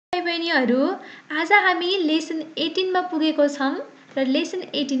भाइ बहिनीहरू, आज हामी लेसन 18 मा पुगेको छौं र लेसन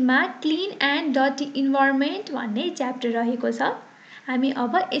 18 मा क्लीन एन्ड डर्टी इन्भाइरोमेन्ट भन्ने च्याप्टर रहेको छ। हामी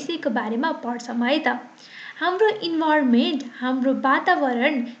अब यसैको बारेमा पढ्छौं है त। हाम्रो इन्भाइरोमेन्ट, हाम्रो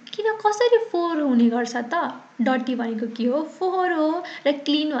वातावरण किन कसरी फोहोर हुने गर्छ त? डर्टी भनेको के हो? फोहोर हो र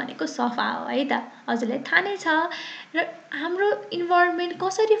क्लीन भनेको सफा हो है त। हजुरलाई थाहा नै छ। र हाम्रो इन्भाइरोमेन्ट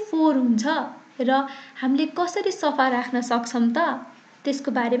कसरी फोहोर हुन्छ र हामीले कसरी सफा राख्न सक्छौं त?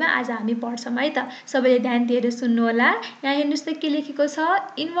 त्यसको बारेमा आज हामी पढ्छौं है त। सबैले ध्यान दिएर सुन्नु होला। यहाँ हेर्नुस् त के लेखेको छ?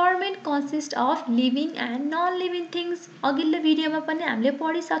 Environment consist of living and non living things. अघिल्लो भिडियोमा पनि हामीले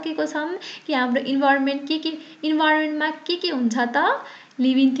पढिसकेको छौं कि हाम्रो इन्भाइरोमेन्टमा के हुन्छ त?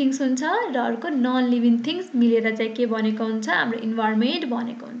 लिभिङ थिङ्स हुन्छ र अर्को नन लिभिङ थिङ्स मिलेर चाहिँ के बनेको हुन्छ? हाम्रो इन्भाइरोमेन्ट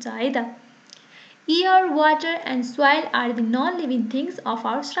बनेको हुन्छ है त। Air, water and soil are the non living things of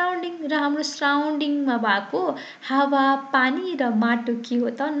our surrounding. र हाम्रो सराउन्डिङमा भएको हावा, पानी र माटो के हो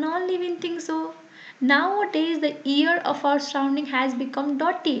त? नन लिभिङ थिङ्स हो। Nowadays the air of our surrounding has become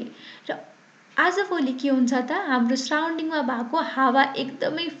dirty. र आजभोलि के हुन्छ त? हाम्रो सराउन्डिङमा भएको हावा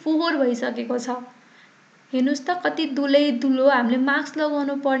एकदमै फोहोर भइसकेको छ। हेर्नुस् त कति धुलो, हामीले मास्क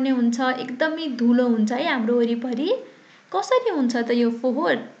लगाउनु पर्ने हुन्छ, एकदमै धुलो हुन्छ है हाम्रो वरिपरि। कसरी हुन्छ त यो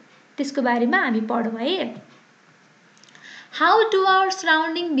फोहोर? त्यसको बारेमा हामी पढौँ है। How do our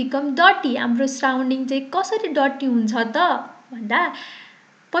surrounding become dirty? हाम्रो सराउन्डिङ चाहिँ कसरी डर्टी हुन्छ त भन्दा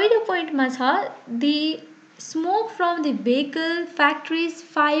पहिलो पोइन्टमा छ the smoke from the vehicle, factories,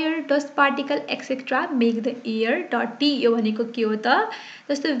 fire, dust particle etcetera make the air dirty. यो भनेको के हो त?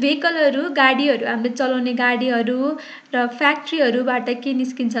 जस्तो भेहिकलहरू, गाडीहरू, हामीले चलाउने गाडीहरू र फ्याक्ट्रीहरूबाट के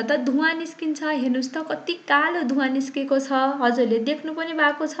निस्किन्छ त? धुवाँ निस्किन्छ। हेर्नुस् त कति कालो धुवाँ निस्केको छ। हजुरले देख्नु पनि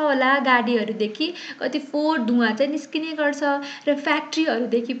भएको छ होला, गाडीहरूदेखि कति फोहोर धुवाँ चाहिँ निस्किने गर्छ र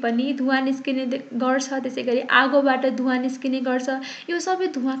फ्याक्ट्रीहरूदेखि पनि धुवाँ निस्किने गर्छ। त्यसैगरी आगोबाट धुवाँ निस्किने गर्छ। यो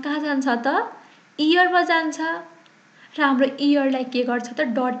सबै धुवाँ कहाँ जान्छ त? एयरमा जान्छ र हाम्रो एयरलाई के गर्छ त?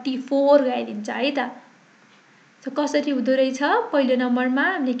 डर्टी, फोहोर गराइदिन्छ है त। कसरी हुँदो रहेछ? पहिलो नम्बरमा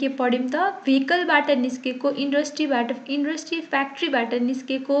हामीले के पढ्यौं त? भेहिकलबाट निस्केको, इन्डस्ट्री फ्याक्ट्रीबाट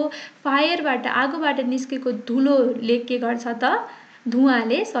निस्केको, फायरबाट, आगोबाट निस्केको धुलोले के गर्छ त?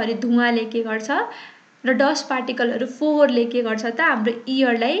 धुवाँले के गर्छ? र डस्ट पार्टिकलहरू, फोहोरले के गर्छ त? हाम्रो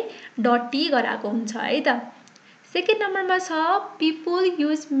एयरलाई डर्टी गराएको हुन्छ है त। सेकेन्ड नम्बरमा छ people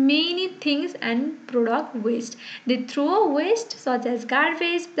use many things and product waste. They throw waste such as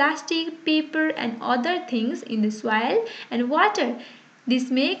garbage, plastic, paper and other things in the soil and water.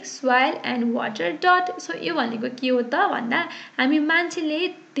 This makes soil and water dirt. So यो भनेको के हो त भन्दा हामी मान्छेले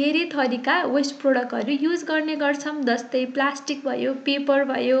धेरै थरीका वेस्ट प्रोडक्टहरू युज गर्ने गर्छौं। जस्तै प्लास्टिक भयो, पेपर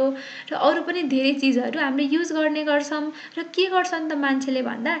भयो र अरू पनि धेरै चीजहरू हामीले युज गर्ने गर्छौं। र के गर्छन् त मान्छेले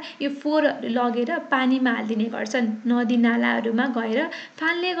भन्दा यो फोहोरहरू लगेर पानीमा हाल्दिने गर्छन्, नदी नालाहरूमा गएर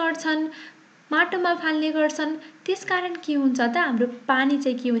फाल्ने गर्छन्, माटोमा फाल्ने गर्छन्। त्यसकारण के हुन्छ त? हाम्रो पानी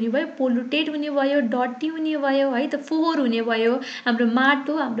चाहिँ के हुने भयो? पोल्युटेड हुने भयो, डर्टी हुने भयो है त, फोहोर हुने भयो। हाम्रो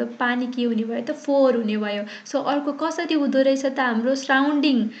माटो, हाम्रो पानी के हुने भयो त? फोहोर हुने भयो। सो अर्को कसरी हुँदो रहेछ त? हाम्रो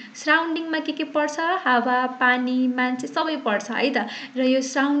सराउन्डिङमा के पर्छ? हावा, पानी, मान्छे सबै पर्छ है त। र यो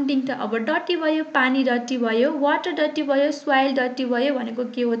सराउन्डिङ त अब डर्टी भयो, पानी डर्टी भयो, वाटर डर्टी भयो, सोइल डर्टी भयो भनेको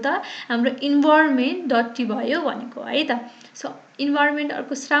के हो त? हाम्रो इन्भाइरोमेन्ट डर्टी भयो भनेको है त। सो इन्भाइरोमेन्ट,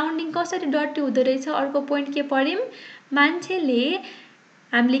 अर्को सराउन्डिङ कसरी डर्टी हुँदो रहेछ? अर्को पोइन्ट के पढ्यौं? मान्छेले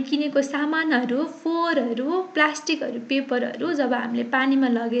हामीले किनेको सामानहरू, फोहोरहरू, प्लास्टिकहरू, पेपरहरू जब हामीले पानीमा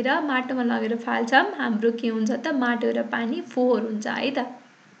लगेर, माटोमा लगेर फाल्छौं, हाम्रो के हुन्छ त? माटो र पानी फोहोर हुन्छ है त।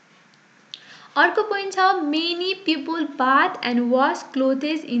 अर्को पोइन्ट छ many people bath and wash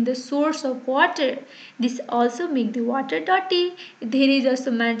clothes in the source of water. This also make the water dirty. धेरै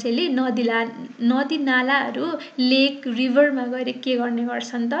जस्तो मान्छेले नदी नालाहरू, लेक, रिभरमा गएर के गर्ने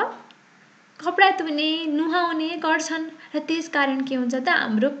गर्छन् त? कपडा धुने, नुहाउने गर्छन् र त्यसकारण के हुन्छ त?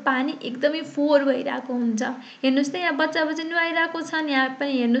 हाम्रो पानी एकदमै फोहोर भइरहेको हुन्छ। हेर्नुस् त यहाँ बच्चा नुहाइरहेको छन्, यहाँ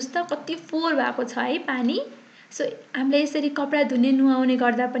पनि हेर्नुस् त कति फोहोर भएको छ है पानी। सो हामीले यसरी कपडा धुने, नुहाउने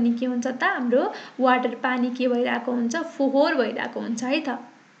गर्दा पनि के हुन्छ त? हाम्रो वाटर, पानी के भइरहेको हुन्छ? फोहोर भइरहेको हुन्छ है त।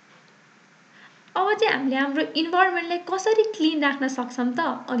 अब चाहिँ हामीले हाम्रो इन्भाइरोमेन्टलाई कसरी क्लिन राख्न सक्छौं त?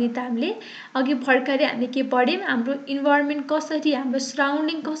 अघि भर्खरै हामीले के पढ्यौं? हाम्रो इन्भाइरोमेन्ट कसरी, हाम्रो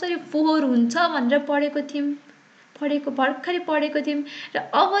सराउन्डिङ कसरी फोहोर हुन्छ भनेर भर्खरै पढेको थियौं। र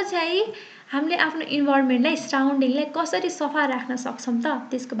अब चाहिँ हामीले आफ्नो इन्भाइरोमेन्टलाई, सराउन्डिङलाई कसरी सफा राख्न सक्छौं त?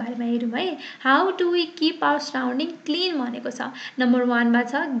 त्यसको बारेमा हेरौँ है। How do we keep our surrounding clean भनेको छ। नम्बर 1 मा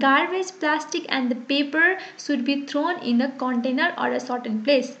छ garbage, plastic and the paper should be thrown in a container or a certain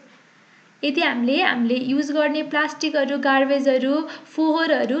place. यदि हामीले युज गर्ने प्लास्टिकहरू, गार्बेजहरू,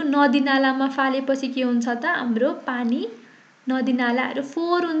 फोहोरहरू नदी नालामा फालेपछि के हुन्छ त? हाम्रो पानी नदी नालाहरू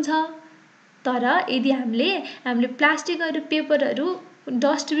फोहोर हुन्छ। तर यदि हामीले प्लास्टिकहरू पेपरहरू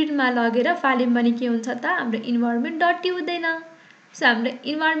डस्टबिनमा लगेर फाल्यौं भने के हुन्छ त हाम्रो इन्भाइरोमेन्ट डर्टी हुँदैन। सो हाम्रो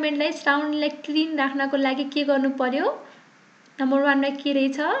इन्भाइरोमेन्टलाई सराउन्डिङलाई क्लिन राख्नको लागि के गर्नु पर्यो? नम्बर 1 मा के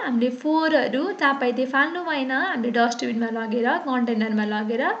रहेछ? हामीले फोहोरहरू जहाँ पाए त्यही फाल्नु भएन, हामीले डस्टबिनमा लगेर कन्टेनरमा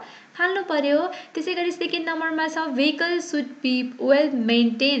लगेर फाल्नु पर्यो। त्यसैगरी सेकेन्ड नम्बरमा छ vehicle should be well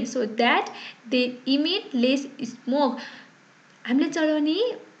maintained so that they emit less smoke। हामीले चलाउने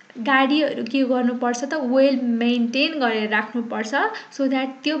गाडीहरू के गर्नुपर्छ त वेल मेन्टेन गरेर राख्नुपर्छ सो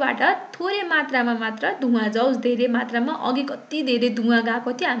द्याट त्योबाट थोरै मात्रामा मात्र धुवा जाओस्। धेरै मात्रामा अघि कति धेरै धुवा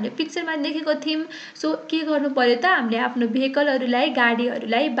गएको थियो हामीले पिक्चरमा देखेको थियौं। सो के गर्नु पर्यो त हामीले आफ्नो भेहिकलहरूलाई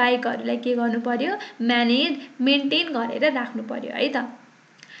गाडीहरूलाई बाइकहरूलाई के गर्नु पर्यो? मेन्टेन गरेर राख्नु पर्यो है त।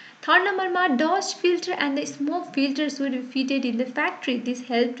 थर्ड नम्बरमा dust filter and the smoke filter should be fitted in the factory. This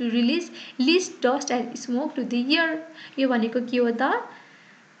help to release list dust and smoke to the air. यो भनेको के हो त?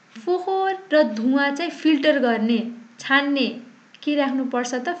 फोहोर र धुवा चाहिँ फिल्टर गर्ने, छान्ने के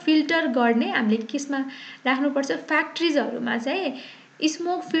राख्नुपर्छ त? फिल्टर गर्ने हामीले केसमा राख्नुपर्छ? फ्याक्ट्रिजहरूमा चाहिँ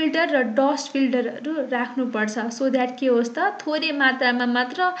स्मोक फिल्टर र डस्ट फिल्टरहरू राख्नुपर्छ सो द्याट के होस् त थोरै मात्रामा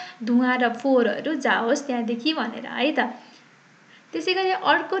मात्र धुवा र फोहोरहरू जाओस् त्यहाँदेखि भनेर है त। त्यसैगरी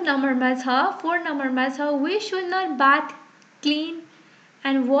अर्को नम्बरमा छ 4 नम्बरमा छ we should not bath clean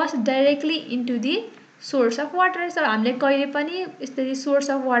and wash directly into the source of water. So हामीले कहिले पनि यसरी सोर्स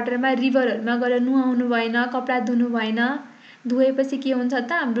अफ वाटरमा रिभरहरूमा गएर नुहाउनु भएन, कपडा धुनु भएन। धोएपछि के हुन्छ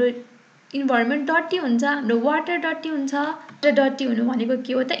त हाम्रो इन्भाइरोमेन्ट डर्टी हुन्छ, हाम्रो वाटर डर्टी हुन्छ। र डर्टी हुनु भनेको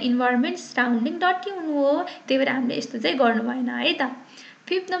के हो त? इन्भाइरोमेन्ट सराउन्डिङ डर्टी हुनु हो। त्यही भएर हामीले यस्तो चाहिँ गर्नु भएन है त।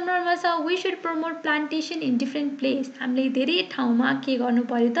 5th नम्बरमा छ we should promote plantation in different place. हामीले धेरै ठाउँमा के गर्नु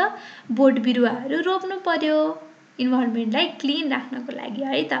पर्यो त? बोट बिरुवाहरू रोप्नु पर्यो इन्भाइरोमेन्टलाई क्लिन राख्नको लागि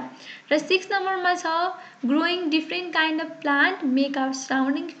है त। र 6 नम्बरमा छ growing different kind of plant make our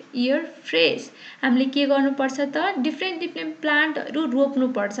surrounding air fresh. हामीले के गर्नुपर्छ त? डिफ्रेन्ट प्लान्टहरू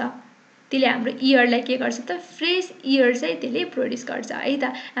रोप्नुपर्छ। त्यसले हाम्रो एयरलाई के गर्छ त? फ्रेस एयर चाहिँ त्यसले प्रोड्युस गर्छ है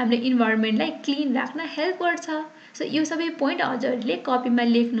त। हामीले इन्भाइरोमेन्टलाई क्लिन राख्न हेल्प गर्छ। सो यो सबै पोइन्ट हजुरहरूले कपीमा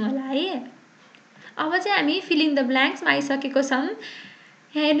लेख्नु होला है। अब चाहिँ हामी फिलिङ द ब्ल्याङ्क्समा आइसकेको छौँ।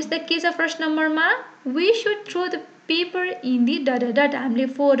 यहाँ हेर्नुहोस् त के छ फर्स्ट नम्बरमा? We should throw the paper in the dot dot. हामीले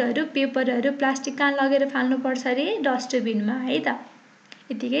फोहोरहरू पेपरहरू प्लास्टिक कहाँ लगेर फाल्नुपर्छ अरे? डस्टबिनमा है त।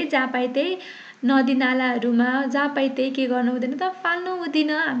 यतिकै जहाँ पाए त्यही नदी नालाहरूमा जहाँ पाए त्यही के गर्नु हुँदैन त? फाल्नु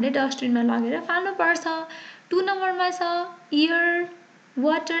हुँदैन। हामीले डस्टबिनमा लगेर फाल्नुपर्छ। 2 नम्बरमा छ air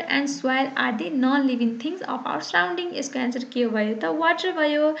water and soil are the non living things of our surrounding. यसको एन्सर के भयो त? वाटर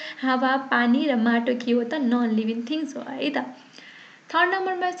भयो। हावा पानी र माटो के हो त? नन लिभिङ थिङ्स हो है त। 3rd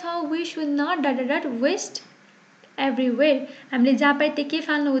नम्बरमा छ we should not dot dot West everywhere. हामीले जहाँ पाए त्यही के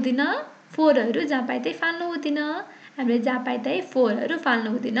फाल्नु हुँदैन? फोहोरहरू जहाँ पाए त्यही फाल्नु हुँदैन। हामीले जहाँ पाए त्यही फोहोरहरू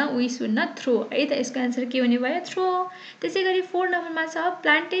फाल्नु हुँदैन। वी शुड नट थ्रो है त। यसको एन्सर के हुने भयो? थ्रो। त्यसै गरी 4 नम्बरमा छ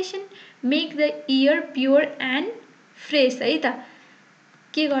plantation make the air pure and fresh है त।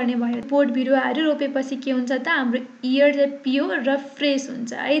 के गर्ने भयो? बोट बिरुवाहरू रोपेपछि के हुन्छ त? हाम्रो एयर चाहिँ प्योर र फ्रेस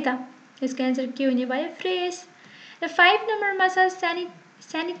हुन्छ है त। यसको एन्सर के हुने भयो? फ्रेस। र 5 नम्बरमा छ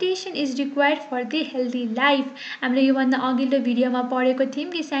sanitation is required for the healthy life। हामीले योभन्दा अघिल्लो भिडियोमा पढेको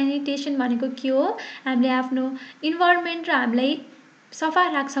थियौँ कि sanitation भनेको के हो? हामीले आफ्नो इन्भाइरोमेन्ट र हामीलाई सफा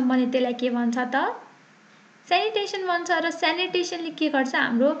राख्छौँ भने त्यसलाई के भन्छ त? sanitation भन्छ। र sanitation के गर्छ?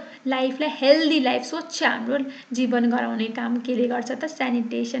 हाम्रो लाइफलाई हेल्दी लाइफ, स्वच्छ हाम्रो जीवन गराउने काम केले गर्छ त?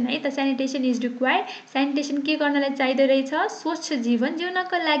 sanitation है त। sanitation is required। sanitation के गर्नलाई चाहिँदो रहेछ? स्वच्छ जीवन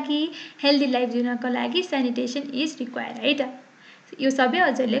जिउनको लागि, हेल्दी लाइफ जिउनको लागि sanitation is required है त। यो सबै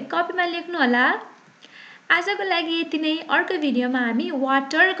हजुरले कपीमा लेख्नु होला। आजको लागि यति नै। अर्को भिडियोमा हामी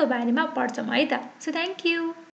वाटरको बारेमा पढ्छौँ है त। So thank you.